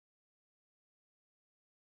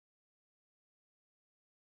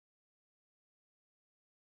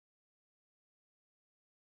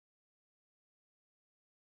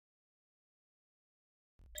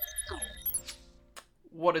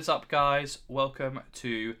What is up, guys? Welcome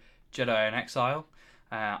to Jedi In Exile.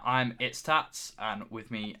 I'm It's Tats, and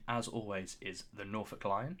with me, as always, is the Norfolk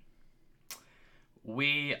Lion.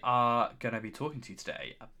 We are going to be talking to you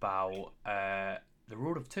today about the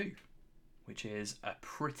Rule of Two, which is a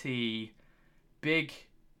pretty big,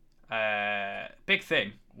 big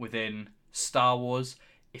thing within Star Wars.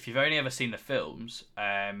 If you've only ever seen the films,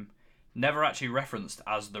 never actually referenced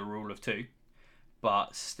as the Rule of Two,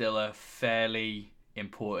 but still a fairly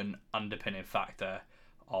important underpinning factor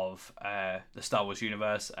of the Star Wars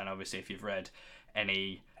universe. And obviously, if you've read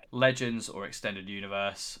any Legends or Extended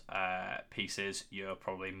Universe pieces, you're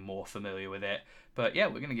probably more familiar with it. But yeah,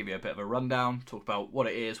 we're going to give you a bit of a rundown, talk about what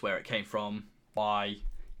it is, where it came from, why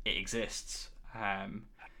it exists,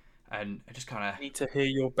 and just kind of... Need to hear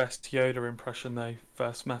your best Yoda impression though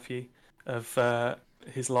first, Matthew, of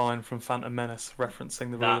his line from Phantom Menace referencing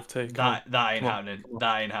the rule that of two. Come on, that ain't come on, happening. come on.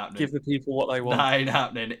 That ain't happening. Give the people what they want. That ain't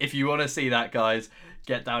happening. If you want to see that, guys,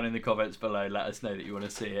 get down in the comments below. Let us know that you want to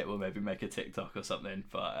see it. We'll maybe make a TikTok or something.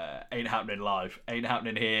 But ain't happening live. Ain't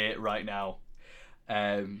happening here right now.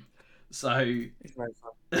 So It's very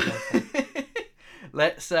fun. Very fun.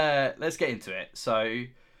 let's get into it. So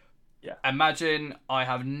Yeah. imagine I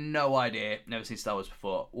have no idea, never seen Star Wars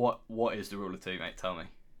before. What is the rule of two, mate? Tell me.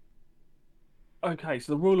 Okay,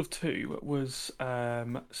 so the rule of two was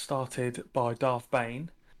started by Darth Bane,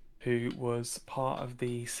 who was part of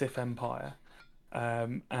the Sith Empire,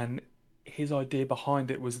 and his idea behind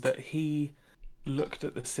it was that he looked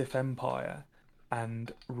at the Sith Empire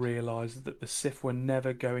and realized that the Sith were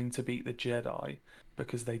never going to beat the Jedi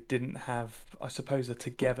because they didn't have, I suppose, a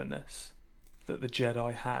togetherness that the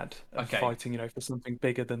Jedi had of Okay. fighting, for something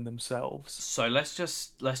bigger than themselves. So let's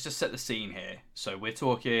just set the scene here. So we're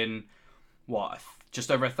talking what,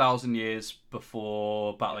 just over 1,000 years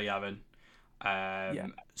before Battle of Yavin. Yeah,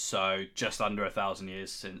 So just under 1,000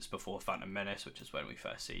 years since before Phantom Menace, which is when we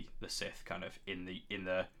first see the Sith kind of in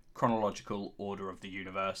the chronological order of the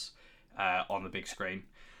universe on the big screen,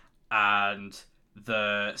 and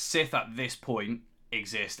the Sith at this point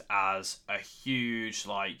exist as a huge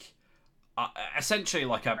essentially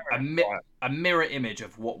like a mirror image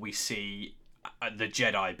of what we see the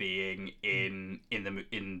Jedi being in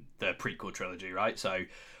the prequel trilogy, right? So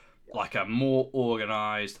like a more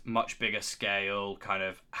organized, much bigger scale, kind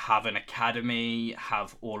of have an academy,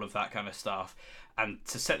 have all of that kind of stuff. And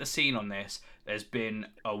to set the scene on this, there's been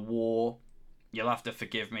a war. You'll have to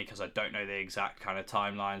forgive me because I don't know the exact kind of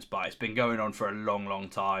timelines, but it's been going on for a long, long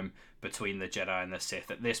time between the Jedi and the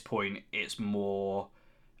Sith. At this point, it's more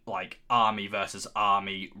like army versus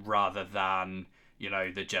army rather than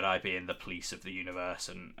the Jedi being the police of the universe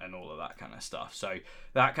and all of that kind of stuff. So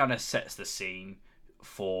that kind of sets the scene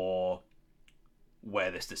for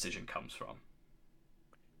where this decision comes from.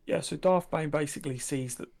 yeah. So Darth Bane basically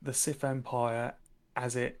sees that the Sith Empire,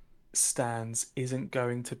 as it stands, isn't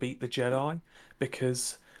going to beat the Jedi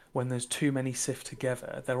because when there's too many Sith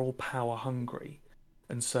together, they're all power hungry,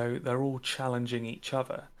 and so they're all challenging each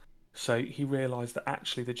other. So he realized that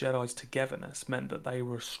actually the Jedi's togetherness meant that they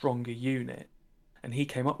were a stronger unit, and he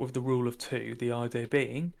came up with the rule of two, the idea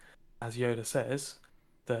being, as Yoda says,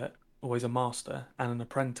 that always a master and an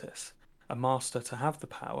apprentice. A master to have the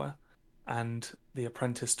power, and the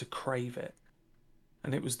apprentice to crave it.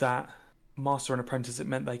 And it was that master and apprentice, it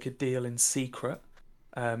meant they could deal in secret,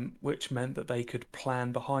 which meant that they could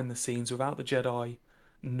plan behind the scenes without the Jedi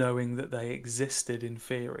knowing that they existed in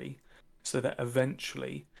theory, so that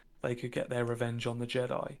eventually they could get their revenge on the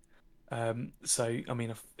Jedi. So I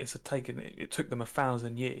mean, it took them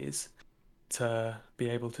 1,000 years to be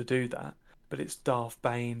able to do that, but it's Darth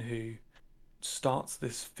Bane who starts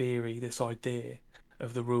this theory, this idea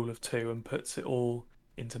of the rule of two, and puts it all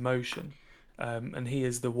into motion. And he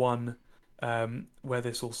is the one where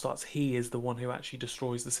this all starts. He is the one who actually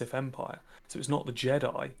destroys the Sith Empire. So it's not the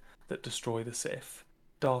Jedi that destroy the Sith.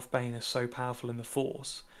 Darth Bane is so powerful in the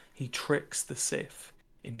Force, he tricks the Sith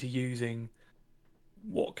into using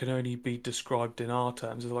what can only be described in our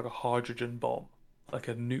terms as like a hydrogen bomb, like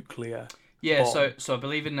a nuclear Yeah, so bomb, so I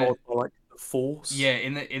believe in the... or like the Force. yeah,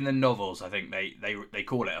 in the novels, I think they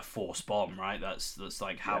call it a force bomb, right? That's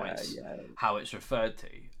like how Yeah, it's yeah. how it's referred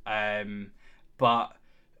to. But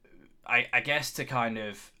I guess to kind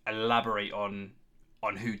of elaborate on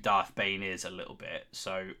who Darth Bane is a little bit.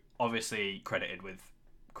 So obviously credited with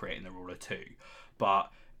creating the Ruler Two,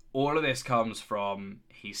 but all of this comes from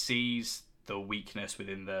he sees the weakness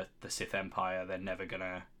within the Sith Empire. They're never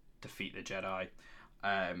gonna defeat the Jedi,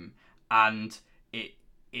 and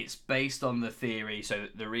it's based on the theory. So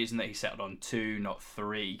the reason that he settled on two, not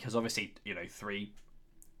three, because obviously three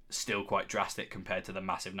still quite drastic compared to the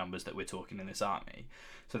massive numbers that we're talking in this army.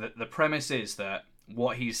 So the premise is that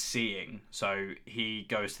what he's seeing, so he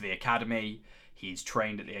goes to the academy, he's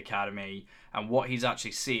trained at the academy, and what he's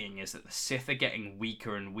actually seeing is that the Sith are getting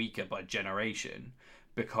weaker and weaker by generation,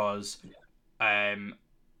 because the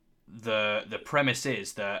premise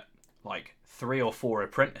is that like 3 or 4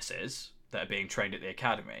 apprentices that are being trained at the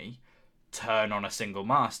academy turn on a single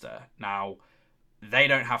master. Now, they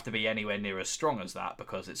don't have to be anywhere near as strong as that,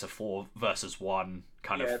 because it's a 4 versus 1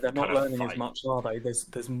 they're not learning fight. as much, are they?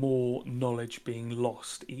 There's more knowledge being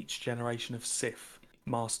lost each generation of Sith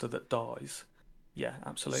master that dies. Yeah,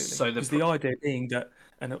 absolutely. So Because the idea being that,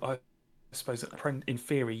 and I suppose that in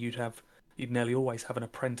theory you'd nearly always have an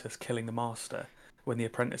apprentice killing the master when the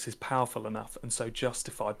apprentice is powerful enough and so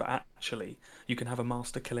justified. But actually, you can have a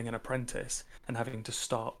master killing an apprentice and having to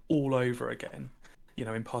start all over again.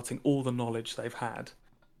 Imparting all the knowledge they've had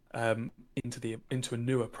into a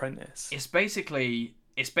new apprentice. It's basically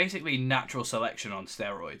natural selection on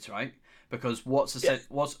steroids, right? Because what's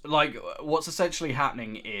essentially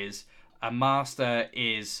happening is a master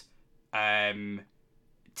is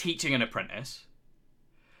teaching an apprentice,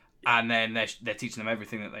 and then they're teaching them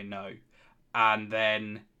everything that they know, and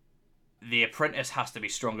then the apprentice has to be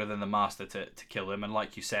stronger than the master to kill them. And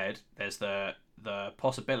like you said, there's the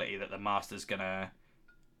possibility that the master's gonna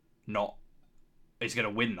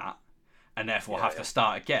win that, and therefore have to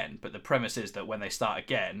start again. But the premise is that when they start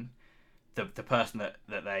again, the person that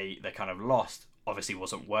they kind of lost obviously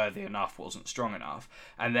wasn't worthy enough, wasn't strong enough,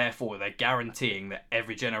 and therefore they're guaranteeing that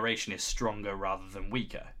every generation is stronger rather than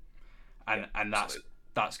weaker. And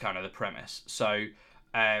that's kind of the premise. So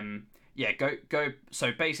go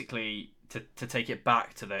so basically to take it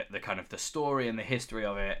back to the kind of the story and the history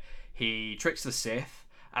of it, he tricks the Sith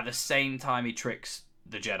at the same time he tricks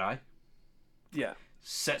the Jedi. Yeah.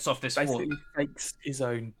 Sets off this basically fakes his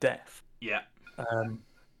own death. Yeah.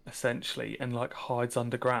 Essentially, and like hides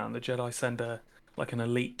underground. The Jedi send an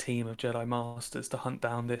elite team of Jedi Masters to hunt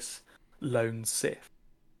down this lone Sith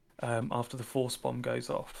after the Force bomb goes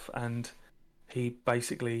off, and he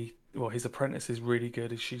basically, his apprentice is really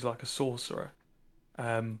good. She's like a sorcerer,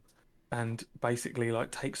 and basically like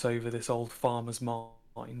takes over this old farmer's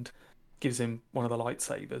mind, gives him one of the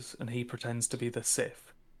lightsabers, and he pretends to be the Sith.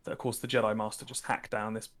 That of course the Jedi Master just hacked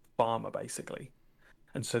down this farmer basically,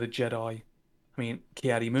 and so the Jedi.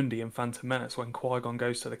 Ki-Adi-Mundi in Phantom Menace, when Qui-Gon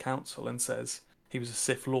goes to the council and says he was a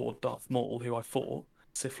Sith Lord, Darth Maul, who I fought,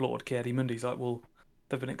 Sith Lord Ki-Adi-Mundi's like, well,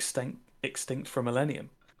 they've been extinct for a millennium.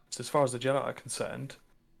 So as far as the Jedi are concerned,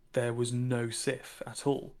 there was no Sith at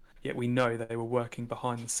all. Yet we know they were working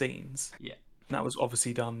behind the scenes. Yeah. And that was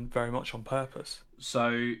obviously done very much on purpose.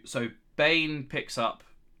 So Bane picks up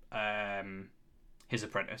his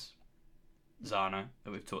apprentice, Zana,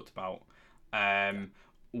 that we've talked about.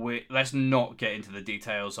 Let's not get into the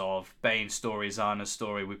details of Bane's story, Zana's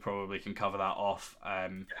story. We probably can cover that off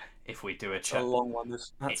if we do a chat. A long one.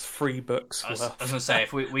 That's 3 books. I was gonna say,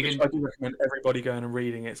 if we can, I do recommend everybody going and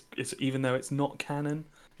reading it. It's even though it's not canon,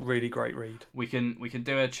 really great read. We can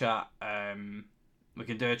do a chat. We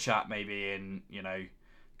can do a chat maybe in a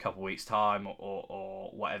couple weeks time or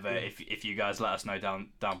whatever. Yeah. If you guys let us know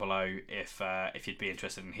down below if you'd be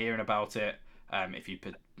interested in hearing about it. If you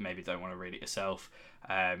maybe don't want to read it yourself.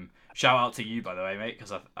 Shout out to you, by the way, mate,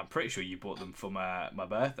 because I'm pretty sure you bought them for my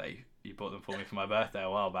birthday. You bought them for me for my birthday a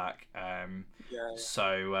while back.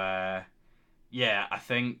 So I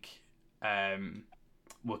think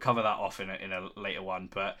we'll cover that off in a later one.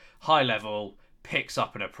 But high level, picks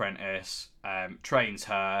up an apprentice, trains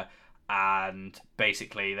her, and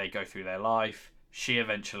basically they go through their life. She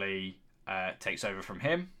eventually takes over from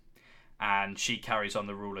him, and she carries on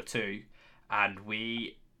the ruler too. And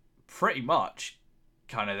we pretty much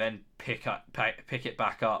kind of then pick it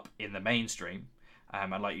back up in the mainstream.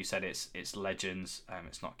 And like you said, it's Legends,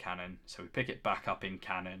 it's not canon. So we pick it back up in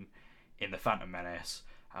canon in the Phantom Menace,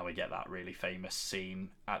 and we get that really famous scene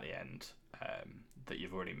at the end that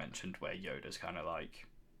you've already mentioned, where Yoda's kind of like,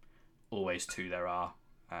 always two there are.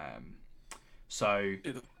 So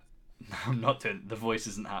I'm not doing, the voice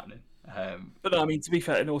isn't happening. But no, to be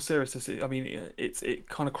fair, in all seriousness, it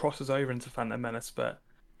kind of crosses over into Phantom Menace, but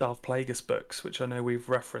Darth Plagueis books, which I know we've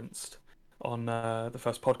referenced on the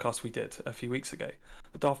first podcast we did a few weeks ago.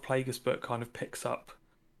 The Darth Plagueis book kind of picks up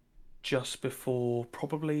just before,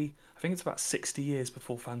 probably, I think it's about 60 years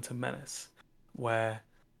before Phantom Menace, where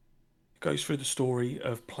it goes through the story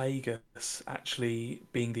of Plagueis actually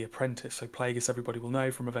being the apprentice. So Plagueis, everybody will know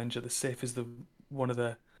from Revenge of the Sith, is one of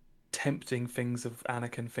the tempting things of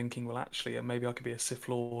Anakin thinking, well, actually, maybe I could be a Sith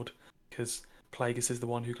Lord, because Plagueis is the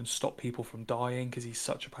one who can stop people from dying because he's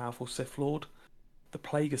such a powerful Sith Lord. the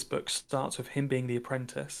Plagueis book starts with him being the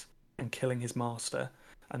apprentice and killing his master,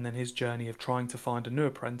 and then his journey of trying to find a new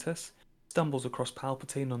apprentice, stumbles across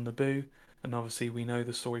Palpatine on Naboo, and obviously we know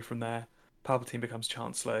the story from there. Palpatine becomes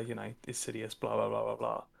Chancellor, is Sidious, blah blah blah blah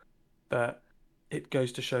blah. But it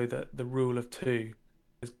goes to show that the rule of two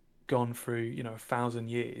has gone through, 1,000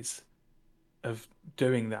 years of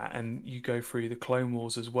doing that, and you go through the Clone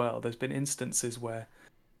Wars as well. There's been instances where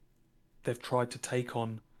they've tried to take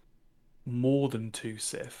on more than two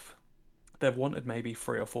Sith. They've wanted maybe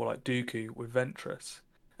three or four, like Dooku with Ventress,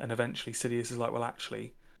 and eventually Sidious is like, well,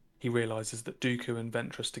 actually, he realizes that Dooku and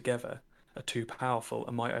Ventress together are too powerful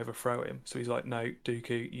and might overthrow him. So he's like, no,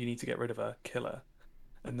 Dooku, you need to get rid of her, kill her.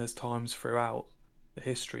 And there's times throughout the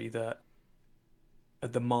history that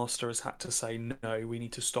the master has had to say, no, we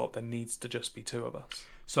need to stop. There needs to just be two of us.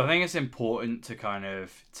 So I think it's important to kind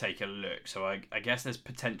of take a look. So I guess there's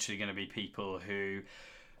potentially going to be people who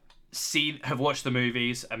have watched the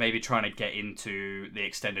movies and maybe trying to get into the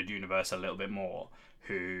extended universe a little bit more,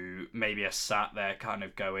 who maybe are sat there kind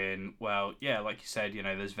of going, well, yeah, like you said,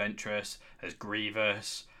 there's Ventress, there's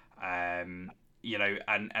Grievous, and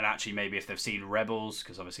actually maybe if they've seen Rebels,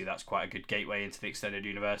 because obviously that's quite a good gateway into the extended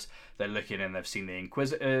universe, they're looking and they've seen the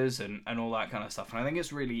Inquisitors and all that kind of stuff. And I think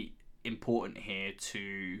it's really important here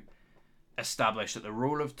to establish that the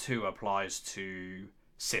rule of two applies to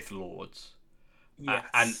Sith Lords.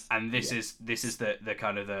 Yes. And this is the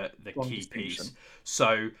kind of the key piece.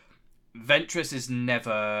 So Ventress is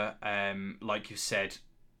never, like you said,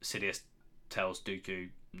 Sidious tells Dooku,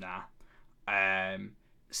 nah.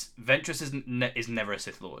 Ventress is never a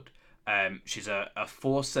Sith Lord. She's a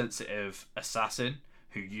Force sensitive assassin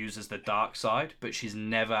who uses the dark side, but she's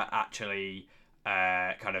never actually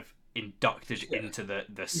kind of inducted into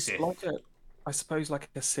the Sith. Like I suppose like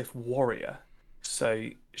a Sith warrior. So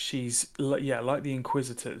she's like the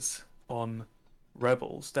Inquisitors on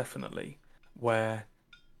Rebels, definitely, where,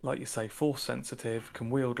 like you say, Force sensitive, can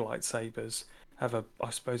wield lightsabers, have I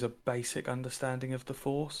suppose, a basic understanding of the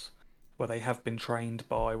Force, where they have been trained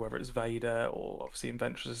by, whether it's Vader or obviously in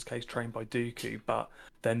Ventress's case trained by Dooku, but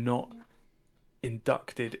they're not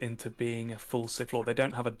inducted into being a full Sith Lord. They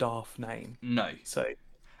don't have a Darth name. No. So,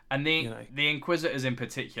 and the Inquisitors in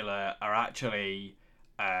particular are actually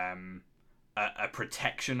a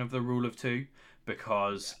protection of the rule of two,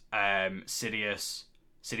 because Sidious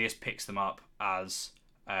picks them up as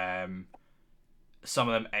some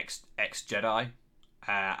of them ex Jedi,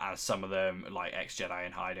 and some of them like ex Jedi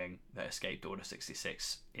in hiding that escaped Order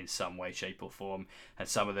 66 in some way, shape, or form, and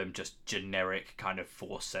some of them just generic kind of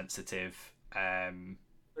Force sensitive.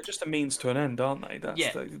 they're just a means to an end, aren't they? They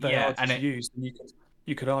yeah, are just used, and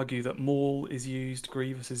you could argue that Maul is used,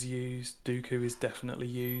 Grievous is used, Dooku is definitely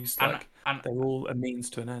used. And they're all a means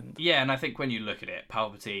to an end. Yeah, and I think when you look at it,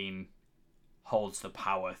 Palpatine holds the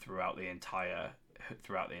power throughout the entire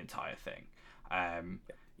thing.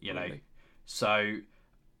 So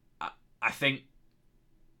I think,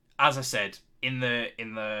 as I said, in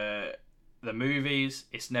the movies,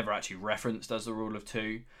 it's never actually referenced as the rule of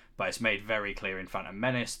two, but it's made very clear in Phantom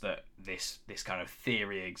Menace that this kind of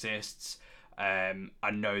theory exists.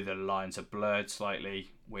 I know the lines are blurred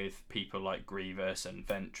slightly with people like Grievous and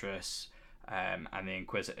Ventress, and the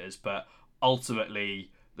Inquisitors, but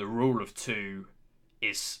ultimately the rule of two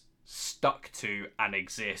is stuck to and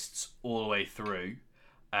exists all the way through,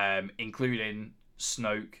 including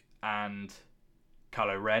Snoke and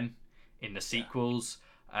Kylo Ren in the sequels,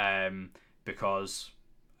 because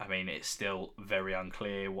I mean it's still very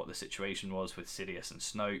unclear what the situation was with Sidious and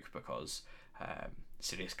Snoke, because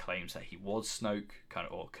Sidious claims that he was Snoke, kind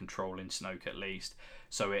of, or controlling Snoke at least.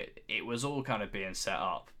 So it was all kind of being set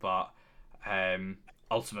up, but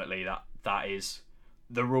ultimately that is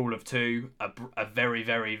the rule of two, a very,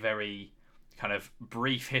 very, very kind of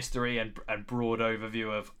brief history and broad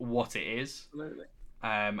overview of what it is. Absolutely.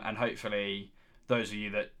 And hopefully those of you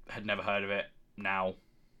that had never heard of it now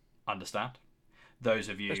understand. Those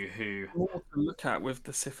of you who... More to look at with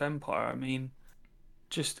the Sith Empire, I mean,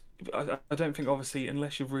 I don't think, obviously,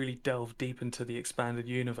 unless you've really delved deep into the expanded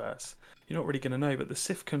universe, you're not really going to know, but the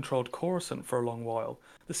Sith controlled Coruscant for a long while.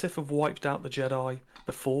 The Sith have wiped out the Jedi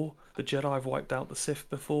before. The Jedi have wiped out the Sith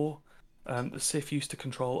before. The Sith used to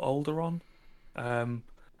control Alderaan. And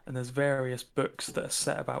there's various books that are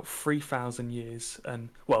set about 3,000 years, and,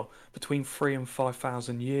 well, between 3 and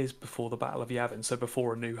 5,000 years before the Battle of Yavin, so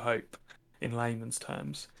before A New Hope, in layman's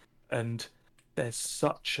terms. And there's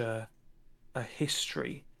such a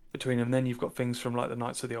history between them. Then you've got things from like the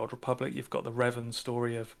Knights of the Old Republic. You've got the Revan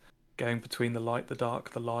story of going between the light, the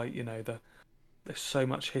dark, the light. There's so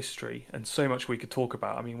much history and so much we could talk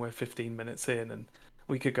about. I mean, we're 15 minutes in, and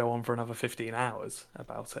we could go on for another 15 hours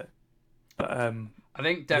about it. But I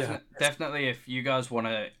think yeah, definitely if you guys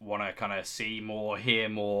wanna kind of see more, hear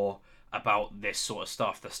more about this sort of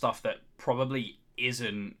stuff, the stuff that probably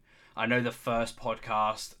isn't. I know the first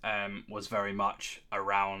podcast was very much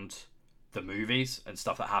around the movies and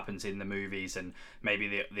stuff that happens in the movies, and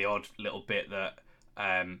maybe the odd little bit that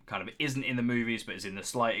kind of isn't in the movies but is in the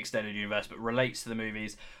slight extended universe but relates to the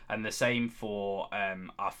movies. And the same for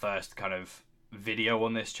our first kind of video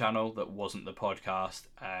on this channel that wasn't the podcast,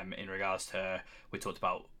 in regards to, we talked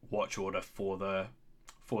about watch order for the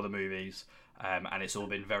movies, and it's all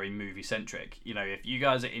been very movie centric. You know, if you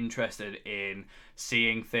guys are interested in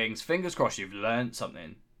seeing things, fingers crossed you've learned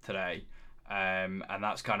something today, and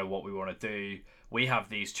that's kind of what we want to do. We have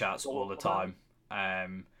these chats all the time.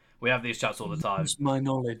 We have these chats all the time. use my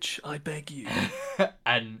knowledge, I beg you.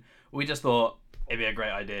 And we just thought it'd be a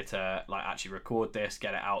great idea to like actually record this,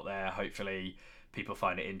 get it out there. Hopefully people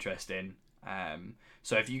find it interesting.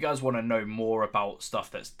 So if you guys want to know more about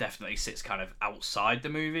stuff that's definitely sits kind of outside the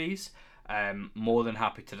movies, more than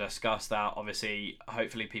happy to discuss that. Obviously,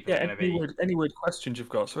 hopefully people are going to be... Any weird questions you've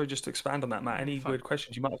got? Sorry, just to expand on that, Matt. Any Fine. weird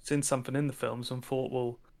questions? You might have seen something in the films and thought,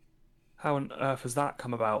 well, how on earth has that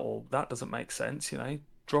come about? Or that doesn't make sense, you know?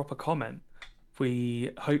 Drop a comment.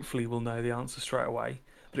 We hopefully will know the answer straight away.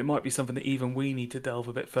 But it might be something that even we need to delve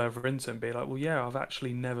a bit further into and be like, well, yeah, I've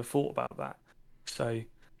actually never thought about that. So,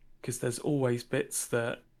 because there's always bits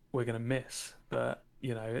that we're going to miss. But,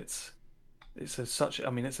 you know, I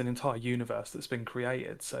mean, it's an entire universe that's been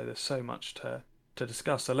created. So there's so much to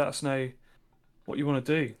discuss. So let us know what you want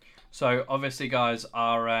to do. So obviously, guys,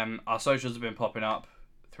 our socials have been popping up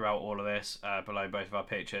throughout all of this, below both of our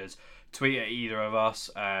pictures. Tweet at either of us,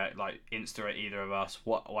 like Insta at either of us.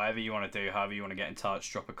 Whatever you want to do, however you want to get in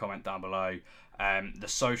touch, drop a comment down below. The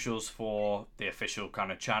socials for the official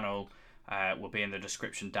kind of channel will be in the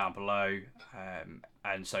description down below,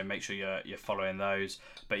 and so make sure you're following those.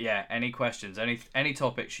 But yeah, any questions, any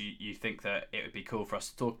topics you think that it would be cool for us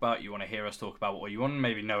to talk about, you want to hear us talk about, or you want to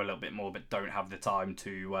maybe know a little bit more but don't have the time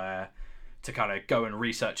to kind of go and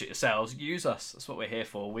research it yourselves, use us. That's what we're here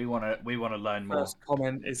for. We want to learn more. First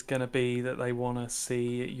comment is going to be that they want to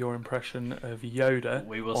see your impression of Yoda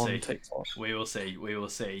on TikTok. We will see.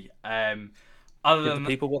 Give the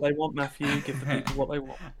people what they want, Matthew. Give the people what they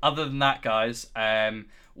want. Other than that, guys,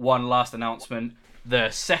 one last announcement. The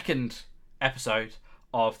second episode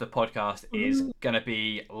of the podcast is going to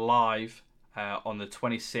be live on the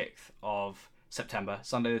 26th of September,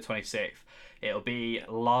 Sunday the 26th. It'll be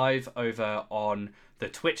live over on the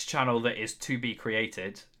Twitch channel that is to be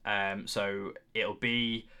created. So it'll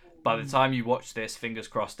be, by the time you watch this, fingers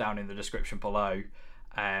crossed, down in the description below.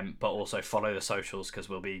 But also follow the socials, because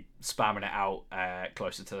we'll be spamming it out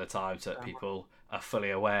closer to the time so that people are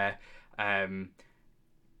fully aware.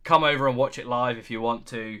 Come over and watch it live if you want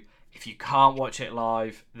to. If you can't watch it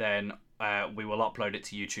live, then we will upload it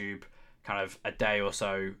to YouTube kind of a day or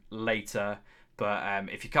so later. But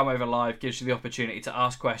if you come over live, gives you the opportunity to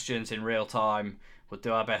ask questions in real time. We'll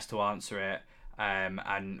do our best to answer it.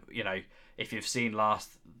 And you know, if you've seen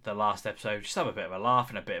the last episode, just have a bit of a laugh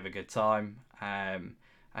and a bit of a good time.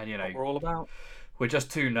 And you know, what we're all about. We're just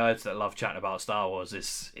two nerds that love chatting about Star Wars.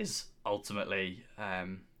 Is ultimately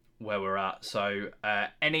where we're at. So,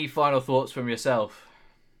 any final thoughts from yourself?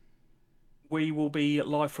 We will be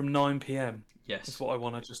live from 9 p.m. Yes, that's what I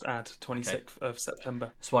want to just add. 26th of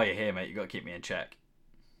September. That's why you're here, mate. You got to keep me in check.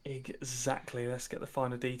 Exactly. Let's get the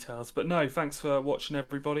finer details. But no, thanks for watching,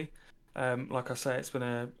 everybody. Like I say, it's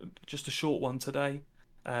been just a short one today.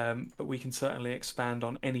 But we can certainly expand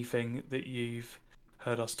on anything that you've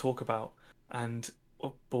heard us talk about. And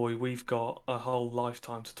oh boy, we've got a whole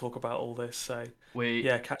lifetime to talk about all this. So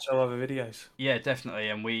catch our other videos. Yeah, definitely.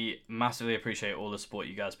 And we massively appreciate all the support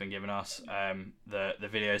you guys have been giving us. The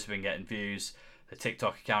videos have been getting views. The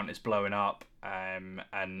TikTok account is blowing up.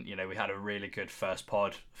 And you know, we had a really good first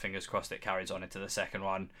pod. Fingers crossed it carries on into the second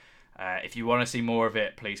one. If you want to see more of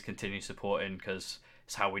it, please continue supporting, because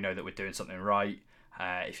it's how we know that we're doing something right.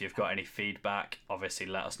 If you've got any feedback, obviously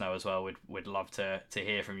let us know as well. We'd love to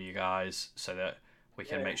hear from you guys, so that we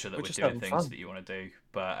can make sure that we're doing things that you want to do.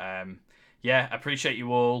 But appreciate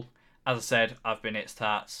you all. As I said, I've been It's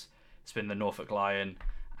Tats. It's been the Norfolk Lion,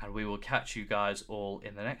 and we will catch you guys all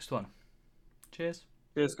in the next one. Cheers.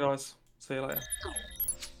 Cheers, guys. See you later.